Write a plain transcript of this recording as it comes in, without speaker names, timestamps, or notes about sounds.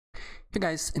Hey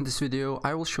guys, in this video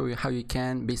I will show you how you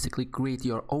can basically create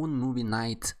your own movie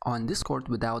night on Discord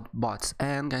without bots.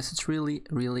 And guys, it's really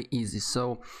easy.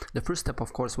 So the first step,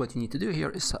 of course, what you need to do here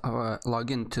is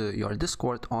log into your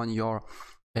Discord on your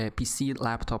PC,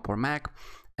 laptop or Mac,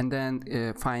 and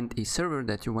then find a server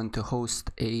that you want to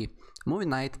host a movie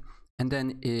night, and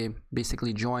then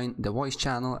basically join the voice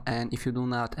channel. And if you do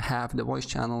not have the voice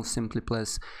channel, simply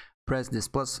press this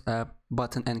plus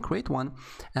button and create one.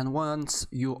 And once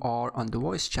you are on the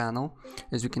voice channel,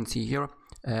 as you can see here,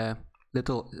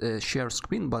 little share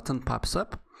screen button pops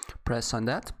up. Press on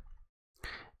that,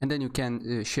 and then you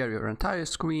can share your entire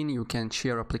screen. You can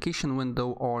share application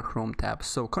window or Chrome tab.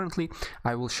 So currently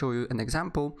I will show you an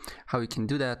example how you can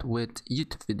do that with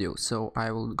YouTube video. So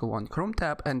I will go on Chrome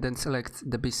tab and then select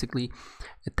the basically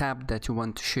a tab that you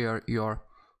want to share your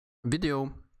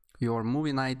video, your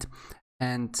movie night.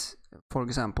 And for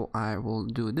example, I will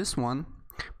do this one.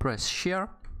 Press share,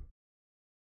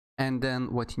 and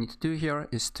then what you need to do here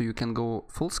is you can go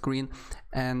full screen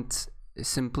and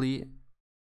simply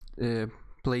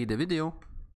play the video.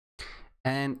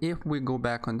 And if we go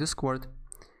back on Discord,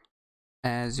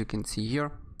 as you can see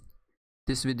here,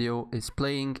 this video is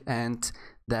playing, and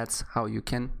that's how you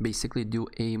can basically do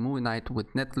a movie night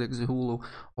with Netflix, Hulu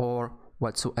or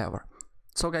whatsoever.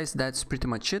 So guys, that's pretty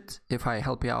much it. If I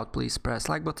help you out, please press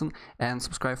like button and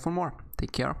subscribe for more.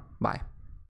 Take care. Bye.